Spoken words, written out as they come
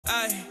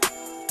Ay,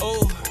 oh,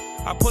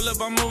 I pull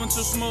up, I'm moving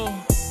too smooth.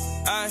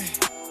 Ay,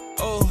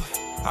 oh,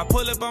 I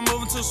pull up, I'm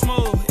moving too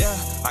smooth. Yeah,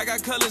 I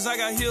got colors, I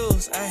got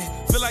hues.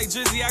 Ay, feel like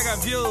Drizzy, I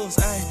got views.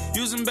 Ay,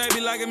 using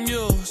baby like a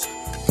muse.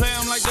 Play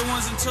them like the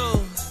ones and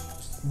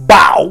twos.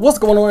 Bow! What's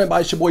going on,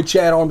 everybody? It's your boy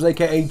Chad Arms,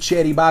 aka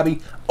Chatty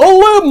Bobby.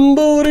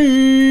 Buddy!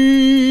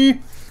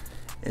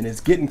 And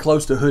it's getting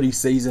close to hoodie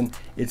season.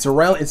 It's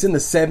in the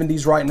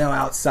 70s right now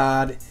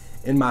outside.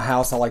 In my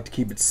house, I like to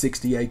keep it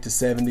 68 to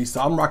 70. So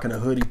I'm rocking a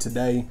hoodie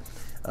today.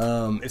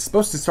 It's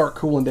supposed to start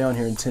cooling down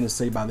here in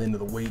Tennessee by the end of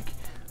the week.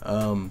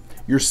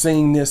 You're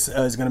seeing this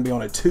is going to be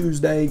on a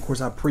Tuesday. Of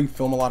course, I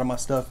pre-film a lot of my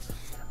stuff.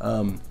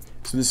 So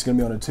this is going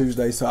to be on a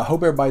Tuesday. So I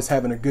hope everybody's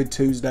having a good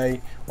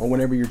Tuesday or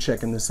whenever you're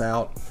checking this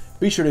out.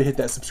 Be sure to hit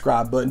that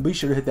subscribe button. Be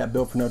sure to hit that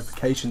bell for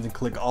notifications and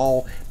click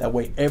all. That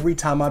way, every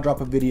time I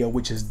drop a video,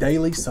 which is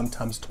daily,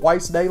 sometimes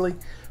twice daily,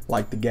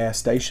 like the gas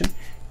station,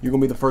 you're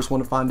going to be the first one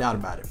to find out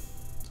about it.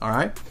 All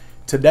right?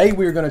 Today,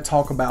 we're going to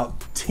talk about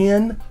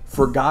 10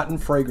 forgotten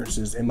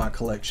fragrances in my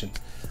collection.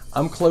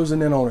 I'm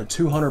closing in on a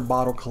 200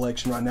 bottle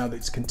collection right now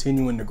that's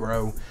continuing to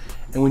grow.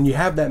 And when you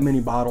have that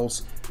many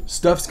bottles,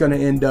 stuff's going to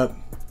end up,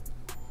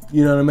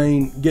 you know what I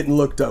mean, getting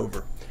looked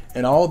over.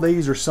 And all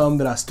these are some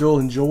that I still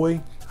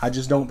enjoy. I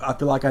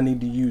feel like I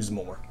need to use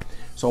more.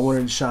 So I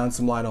wanted to shine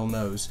some light on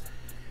those.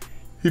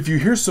 If you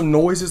hear some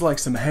noises like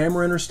some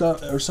hammering or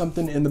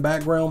something in the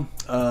background,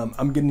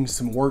 I'm getting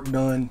some work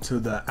done to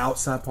the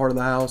outside part of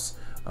the house.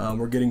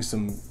 We're getting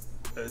some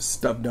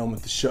stuff done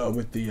with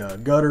the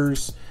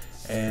gutters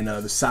and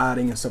the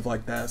siding and stuff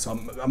like that. So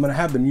I'm gonna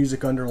have the music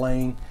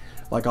underlaying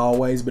like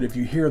always, but if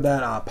you hear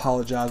that, I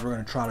apologize. We're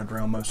gonna try to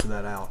drown most of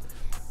that out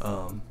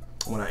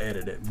when I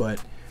edit it,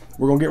 but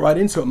we're gonna get right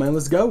into it, man.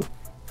 Let's go.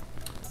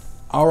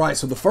 All right,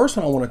 so the first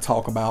one I want to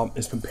talk about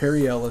is from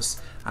Perry Ellis.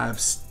 I have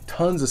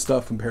tons of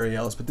stuff from Perry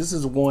Ellis, but this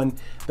is one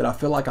that I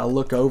feel like I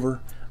look over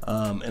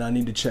and I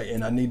need to check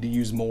and I need to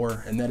use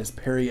more, and that is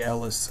Perry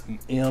Ellis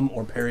M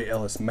or Perry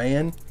Ellis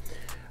Man.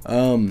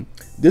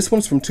 This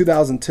one's from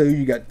 2002.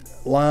 You got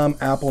lime,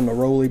 apple,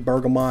 neroli,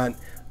 bergamot,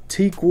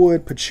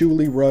 teakwood,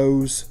 patchouli,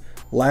 rose,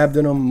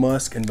 labdanum,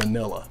 musk, and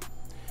vanilla.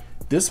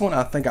 This one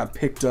I think I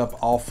picked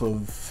up off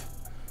of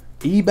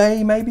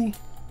eBay, maybe.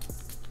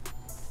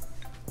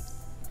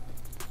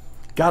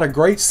 Got a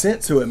great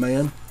scent to it,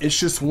 man. It's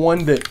just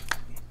one that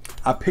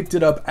I picked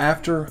it up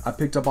after I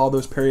picked up all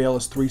those Perry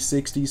Ellis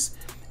 360s,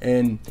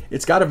 and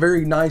it's got a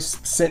very nice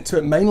scent to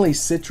it, mainly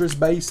citrus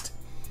based,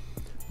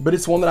 but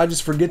it's one that I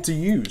just forget to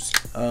use.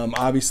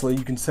 Obviously,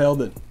 you can tell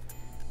that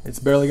it's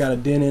barely got a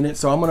dent in it,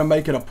 so I'm going to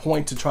make it a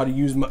point to try to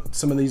use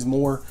some of these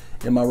more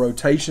in my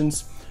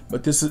rotations.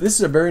 But this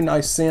is a very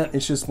nice scent.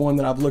 It's just one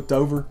that I've looked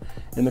over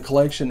in the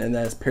collection, and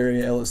that's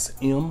Perry Ellis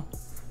M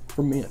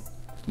for men.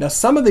 Now,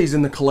 some of these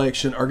in the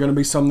collection are going to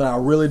be some that I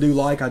really do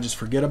like, I just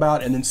forget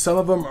about, and then some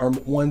of them are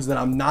ones that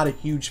I'm not a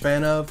huge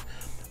fan of,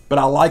 but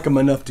I like them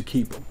enough to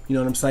keep them. You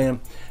know what I'm saying?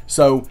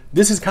 So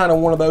this is kind of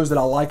one of those that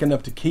I like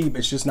enough to keep.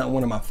 It's just not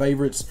one of my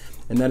favorites,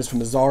 and that is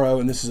from Azzaro,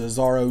 and this is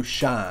Azzaro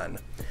Shine.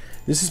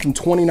 This is from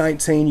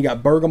 2019. You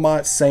got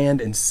bergamot, sand,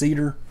 and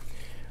cedar.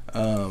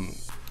 And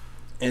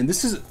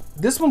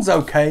this one's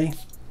okay.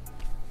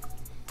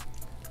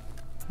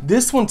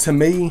 This one, to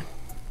me,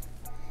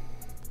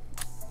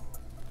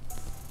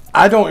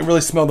 I don't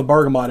really smell the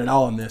bergamot at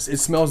all in this. It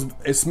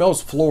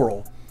smells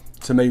floral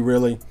to me,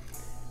 really.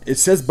 It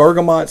says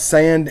bergamot,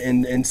 sand,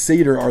 and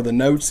cedar are the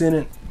notes in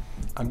it.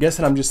 I'm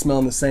guessing I'm just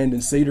smelling the sand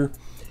and cedar.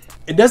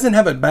 It doesn't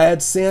have a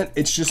bad scent.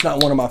 It's just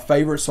not one of my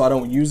favorites, so I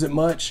don't use it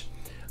much.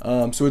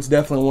 So it's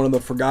definitely one of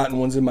the forgotten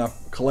ones in my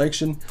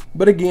collection.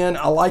 But again,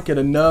 I like it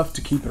enough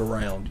to keep it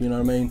around. You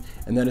know what I mean?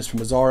 And that is from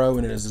Azzaro,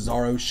 and it is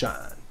Azzaro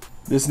Shine.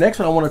 This next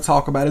one I want to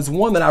talk about is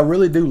one that I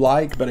really do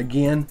like, but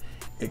again,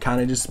 it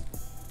kind of just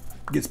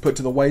gets put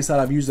to the wayside.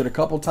 I've used it a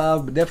couple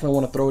times, but definitely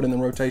want to throw it in the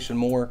rotation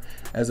more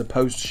as a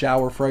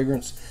post-shower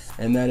fragrance,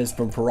 and that is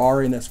from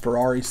Ferrari, and that's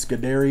Ferrari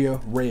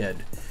Scuderia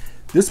Red.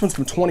 This one's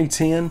from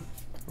 2010.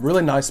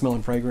 Really nice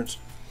smelling fragrance.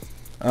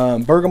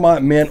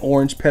 Bergamot, mint,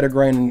 orange,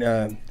 petitgrain,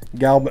 and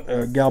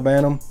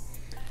galbanum.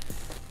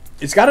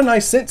 It's got a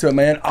nice scent to it,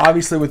 man.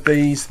 Obviously with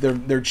these,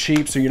 they're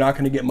cheap, so you're not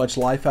going to get much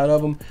life out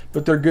of them,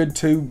 but they're good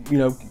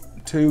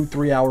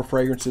 2-3 hour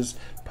fragrances,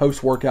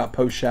 post-workout,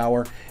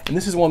 post-shower. And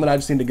this is one that I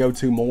just need to go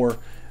to more.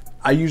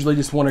 I usually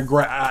just want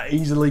to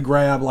easily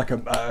grab like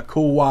a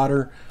Cool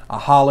Water, a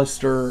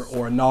Hollister,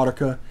 or a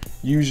Nautica,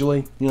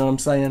 usually, you know what I'm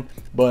saying?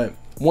 But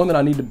one that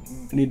I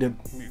need to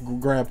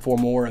grab for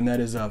more, and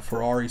that is a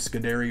Ferrari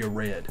Scuderia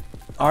Red.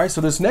 All right,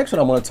 so this next one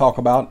I'm going to talk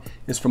about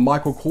is from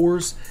Michael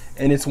Kors,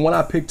 and it's one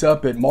I picked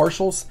up at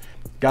Marshall's.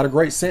 Got a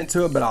great scent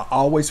to it, but I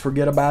always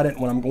forget about it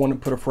when I'm going to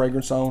put a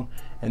fragrance on,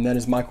 and that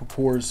is Michael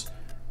Kors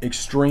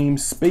Extreme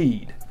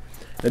Speed.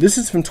 Now this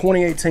is from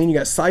 2018. You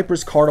got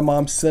cypress,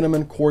 cardamom,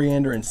 cinnamon,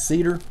 coriander, and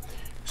cedar.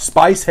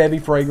 Spice heavy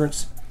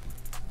fragrance.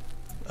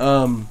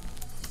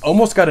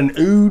 Almost got an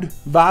oud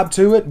vibe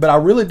to it, but I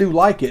really do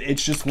like it.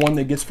 It's just one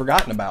that gets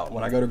forgotten about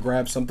when I go to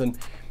grab something.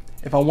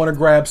 If I want to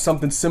grab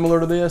something similar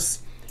to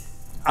this,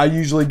 I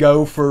usually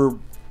go for,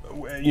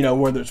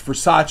 whether it's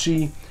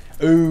Versace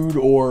oud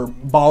or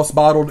Boss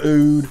Bottled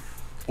Oud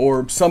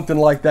or something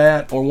like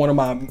that, or one of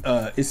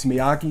my Issey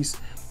Miyake's,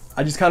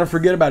 I just kind of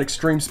forget about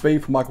Extreme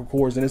Speed from Michael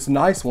Kors, and it's a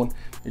nice one.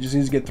 It just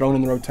needs to get thrown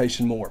in the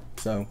rotation more.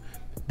 So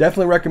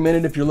definitely recommend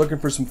it if you're looking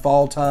for some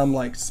fall time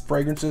like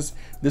fragrances.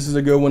 This is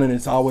a good one, and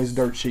it's always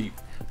dirt cheap.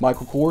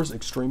 Michael Kors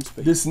Extreme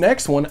Speed. This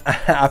next one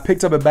I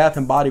picked up at Bath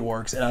 & Body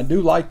Works, and I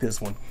do like this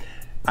one.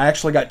 I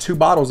actually got 2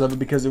 bottles of it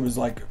because it was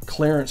like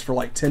clearance for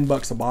like 10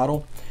 bucks a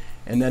bottle,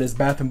 and that is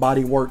Bath &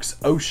 Body Works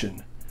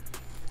Ocean.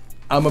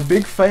 I'm a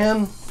big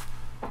fan.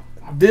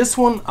 This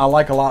one I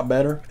like a lot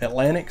better,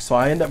 Atlantic, so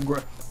I end up,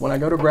 when I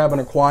go to grab an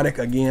aquatic,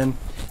 again,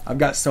 I've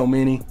got so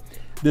many,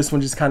 this one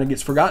just kind of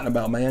gets forgotten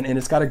about, man, and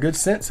it's got a good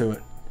scent to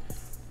it.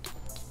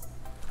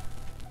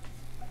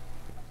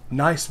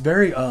 Nice,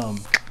 very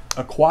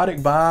aquatic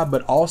vibe,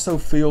 but also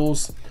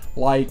feels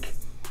like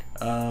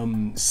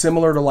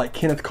similar to like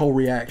Kenneth Cole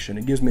Reaction.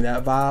 It gives me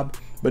that vibe,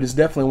 but it's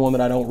definitely one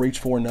that I don't reach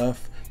for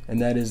enough,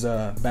 and that is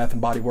Bath &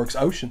 Body Works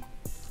Ocean.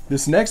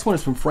 This next one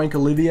is from Frank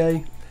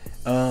Olivier,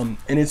 and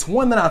it's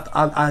one that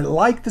I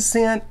like the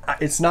scent.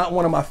 It's not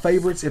one of my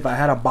favorites. If I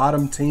had a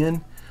bottom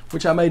 10,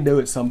 which I may do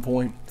at some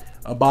point,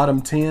 a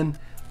bottom 10,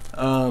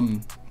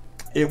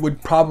 it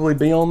would probably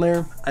be on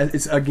there.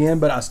 It's again,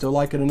 but I still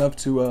like it enough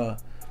to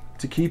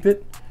keep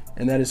it,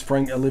 and that is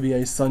Frank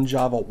Olivier's Sun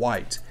Java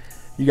White.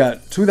 You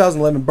got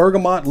 2011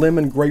 bergamot,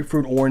 lemon,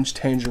 grapefruit, orange,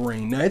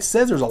 tangerine. Now it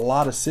says there's a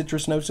lot of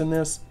citrus notes in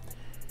this,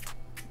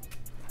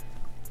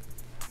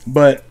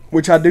 but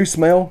which I do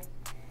smell.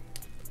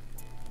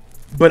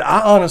 But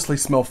I honestly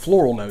smell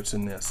floral notes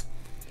in this.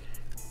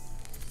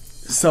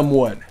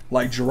 Somewhat,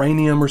 like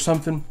geranium or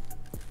something.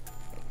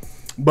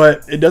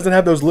 But it doesn't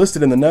have those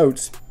listed in the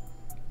notes.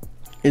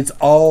 It's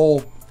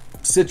all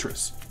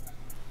citrus.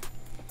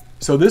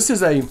 So this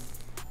is a...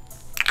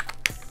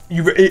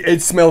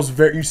 It smells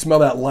very... You smell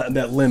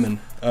that lemon.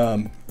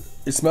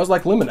 It smells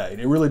like lemonade.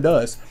 It really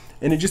does.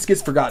 And it just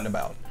gets forgotten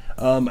about.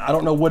 I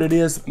don't know what it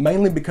is.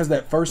 Mainly because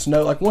that first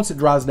note, like once it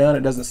dries down,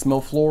 it doesn't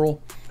smell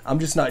floral. I'm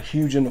just not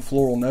huge into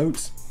floral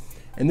notes.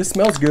 And this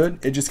smells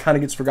good. It just kind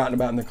of gets forgotten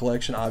about in the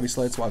collection.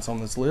 Obviously, that's why it's on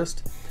this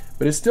list.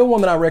 But it's still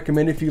one that I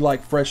recommend if you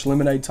like fresh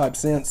lemonade type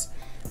scents.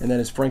 And that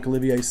is Frank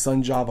Olivier's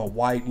Sun Java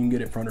White. You can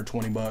get it for under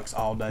 20 bucks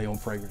all day on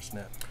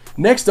FragranceNet.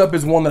 Next up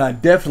is one that I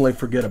definitely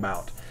forget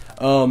about.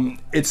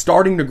 It's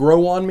starting to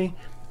grow on me.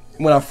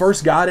 When I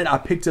first got it, I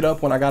picked it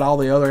up when I got all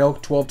the other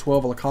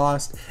L1212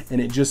 Lacoste, and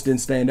it just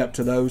didn't stand up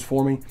to those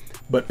for me.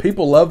 But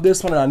people love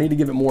this one, and I need to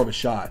give it more of a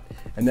shot.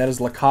 And that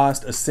is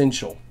Lacoste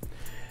Essential.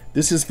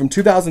 This is from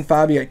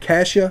 2005. You got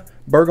cassia,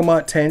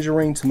 bergamot,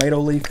 tangerine, tomato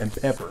leaf, and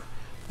pepper.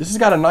 This has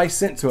got a nice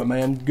scent to it,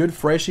 man. Good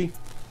freshy,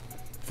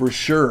 for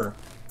sure.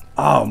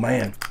 Oh,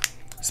 man.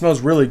 It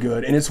smells really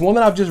good. And it's one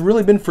that I've just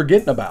really been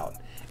forgetting about.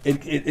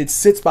 It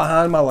sits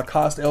behind my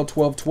Lacoste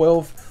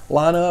L1212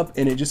 lineup,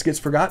 and it just gets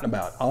forgotten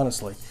about,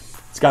 honestly.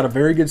 It's got a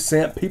very good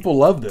scent. People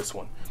love this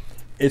one.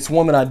 It's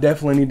one that I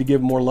definitely need to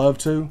give more love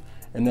to,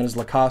 and that is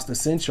Lacoste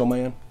Essential,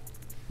 man.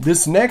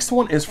 This next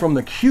one is from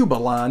the Cuba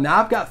line. Now,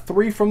 I've got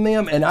 3 from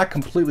them, and I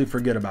completely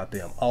forget about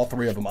them. All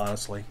 3 of them,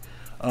 honestly.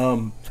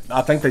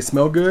 I think they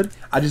smell good.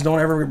 I just don't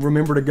ever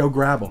remember to go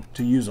grab them,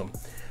 to use them.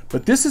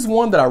 But this is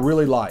one that I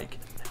really like.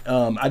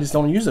 I just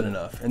don't use it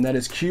enough, and that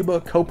is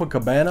Cuba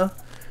Copacabana.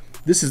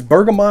 This is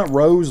bergamot,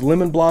 rose,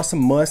 lemon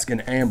blossom, musk,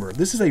 and amber.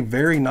 This is a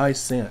very nice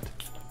scent.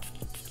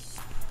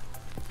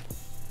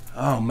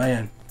 Oh,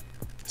 man.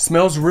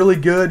 Smells really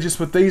good. Just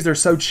with these, they're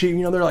so cheap.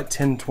 You know, they're like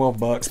 10, 12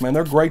 bucks, man.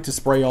 They're great to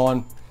spray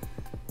on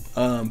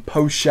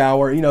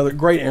post-shower. You know, they're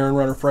great errand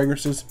runner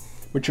fragrances,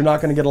 but you're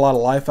not going to get a lot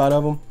of life out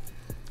of them.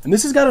 And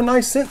this has got a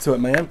nice scent to it,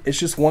 man. It's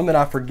just one that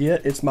I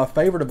forget. It's my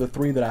favorite of the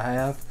 3 that I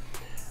have.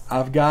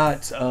 I've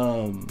got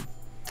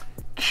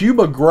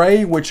Cuba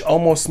Gray, which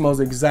almost smells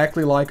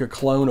exactly like a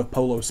clone of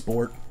Polo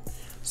Sport.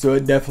 So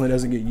it definitely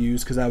doesn't get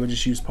used because I would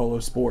just use Polo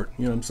Sport.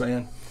 You know what I'm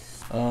saying?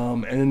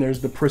 And then there's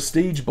the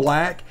Prestige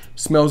Black.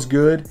 Smells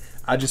good.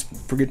 I just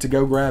forget to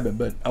go grab it.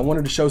 But I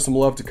wanted to show some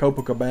love to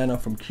Copacabana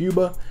from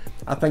Cuba.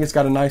 I think it's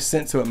got a nice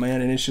scent to it,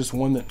 man. And it's just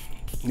one that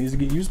needs to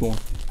get used more.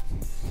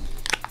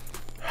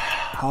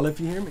 Holla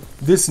if you hear me.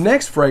 This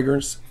next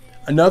fragrance,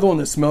 another one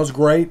that smells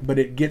great, but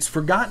it gets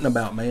forgotten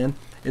about, man.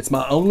 It's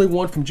my only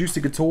one from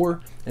Juicy Couture,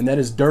 and that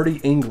is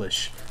Dirty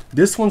English.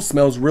 This one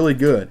smells really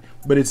good,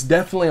 but it's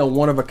definitely a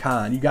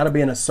one-of-a-kind. You got to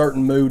be in a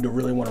certain mood to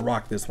really want to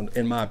rock this one,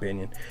 in my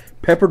opinion.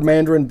 Peppered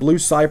mandarin, blue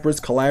cypress,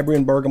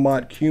 Calabrian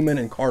bergamot, cumin,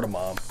 and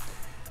cardamom.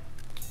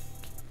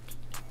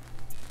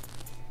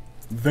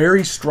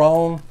 Very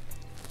strong.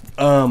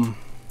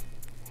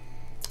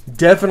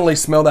 Definitely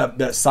smell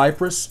that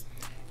cypress.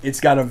 It's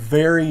got a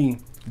very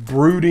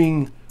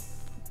brooding,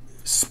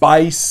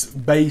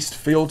 spice-based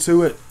feel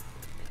to it.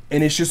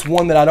 And it's just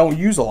one that I don't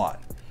use a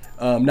lot.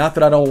 Not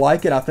that I don't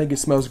like it. I think it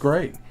smells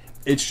great.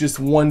 It's just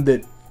one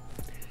that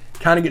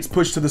kind of gets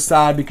pushed to the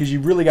side because you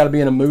really got to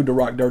be in a mood to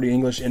rock Dirty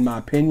English, in my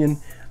opinion.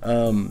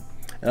 And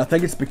I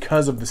think it's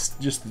because of this,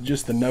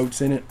 just the notes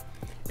in it.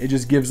 It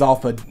just gives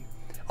off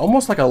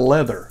almost like a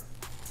leather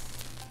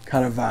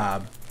kind of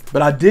vibe.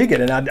 But I dig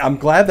it, and I'm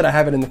glad that I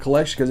have it in the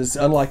collection because it's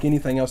unlike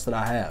anything else that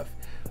I have.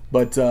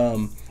 But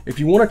if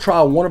you want to try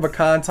a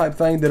one-of-a-kind type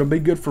thing that'll be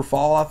good for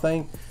fall, I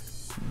think,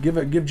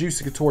 give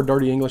Juicy Couture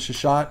Dirty English a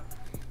shot.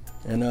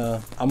 And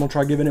I'm going to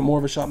try giving it more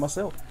of a shot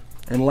myself.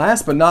 And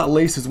last but not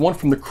least is one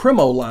from the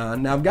Cremo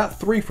line. Now, I've got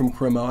 3 from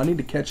Cremo. I need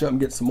to catch up and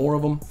get some more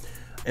of them.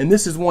 And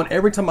this is one,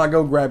 every time I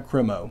go grab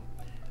Cremo,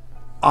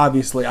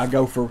 obviously I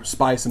go for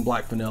Spice and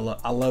Black Vanilla.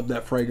 I love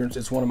that fragrance.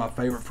 It's one of my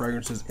favorite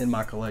fragrances in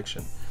my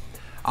collection.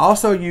 I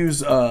also use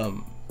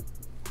the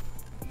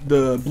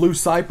Blue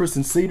Cypress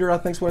and Cedar, I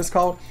think is what it's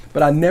called.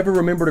 But I never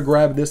remember to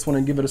grab this one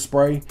and give it a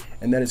spray.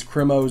 And that is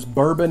Cremo's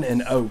Bourbon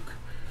and Oak.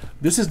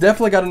 This has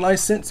definitely got a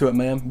nice scent to it,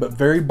 man. But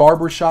very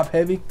barbershop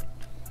heavy.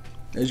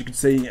 As you can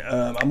see,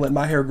 I'm letting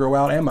my hair grow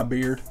out and my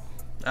beard.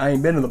 I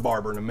ain't been to the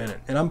barber in a minute.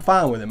 And I'm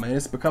fine with it, man.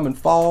 It's becoming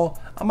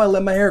fall. I might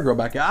let my hair grow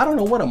back out. I don't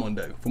know what I'm going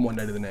to do from one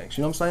day to the next.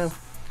 You know what I'm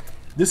saying?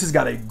 This has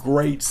got a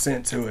great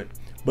scent to it.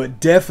 But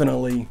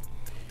definitely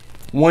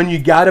one you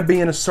got to be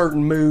in a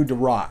certain mood to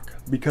rock,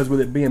 because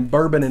with it being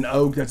bourbon and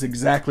oak, that's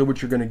exactly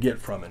what you're going to get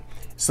from it.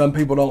 Some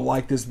people don't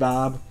like this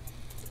vibe.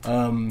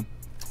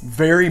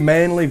 Very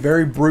manly,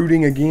 very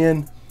brooding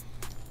again,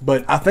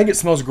 but I think it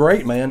smells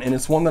great, man, and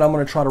it's one that I'm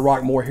going to try to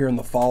rock more here in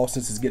the fall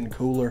since it's getting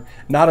cooler.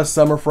 Not a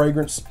summer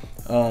fragrance,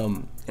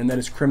 and that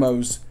is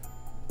Cremo's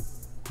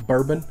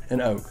Bourbon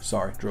and Oak.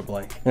 Sorry, drew a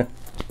blank.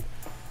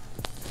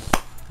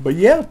 But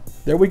yeah,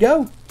 there we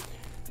go.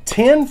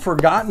 10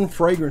 forgotten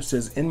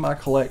fragrances in my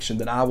collection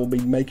that I will be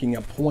making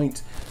a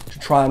point to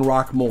try and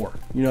rock more.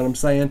 You know what I'm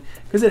saying?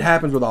 Because it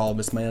happens with all of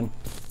us, man.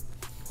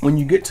 When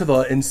you get to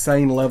the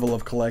insane level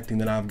of collecting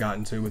that I've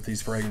gotten to with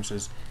these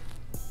fragrances,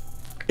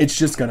 it's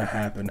just going to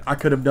happen. I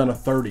could have done a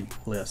 30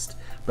 list,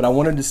 but I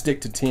wanted to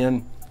stick to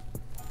 10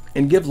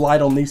 and give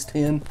light on these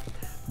 10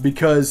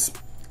 because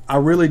I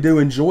really do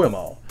enjoy them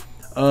all.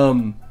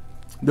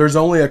 There's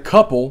only a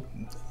couple,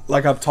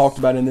 like I've talked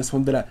about in this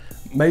one, that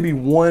maybe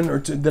 1 or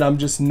 2 that I'm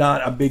just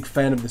not a big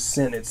fan of the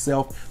scent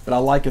itself, but I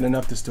like it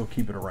enough to still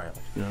keep it around.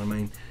 You know what I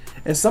mean?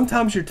 And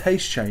sometimes your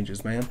taste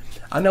changes, man.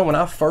 I know when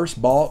I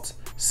first bought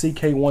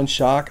CK1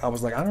 Shock, I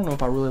was like, I don't know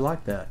if I really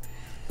like that.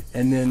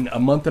 And then a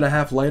month and a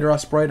half later, I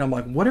sprayed. I'm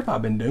like, what have I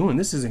been doing?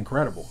 This is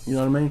incredible. You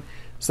know what I mean?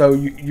 So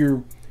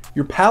your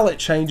palate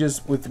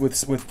changes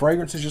with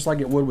fragrances, just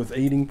like it would with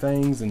eating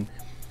things, and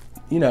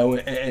you know,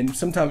 and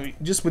sometimes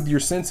just with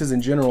your senses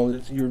in general,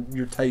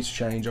 your tastes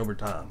change over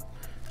time.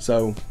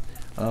 So,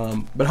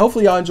 but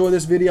hopefully y'all enjoy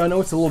this video. I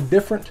know it's a little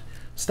different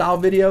style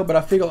video, but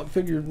I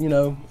figure you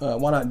know,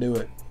 why not do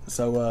it?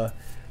 So.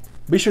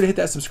 Be sure to hit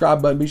that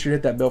subscribe button. Be sure to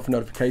hit that bell for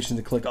notifications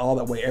and click all.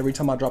 That way, every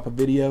time I drop a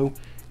video,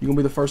 you're going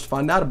to be the first to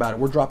find out about it.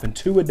 We're dropping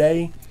 2 a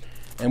day,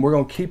 and we're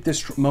going to keep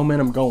this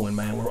momentum going,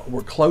 man.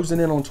 We're closing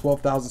in on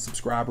 12,000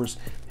 subscribers.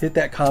 Hit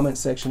that comment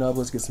section up.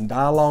 Let's get some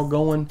dialogue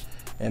going,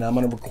 and I'm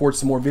going to record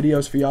some more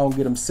videos for y'all and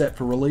get them set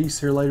for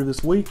release here later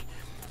this week.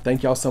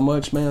 Thank y'all so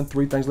much, man.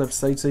 3 things left to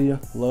say to you.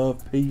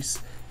 Love,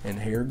 peace, and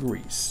hair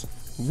grease.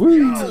 Woo!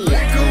 You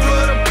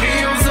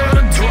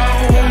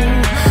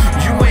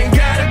ain't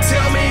gotta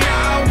tell me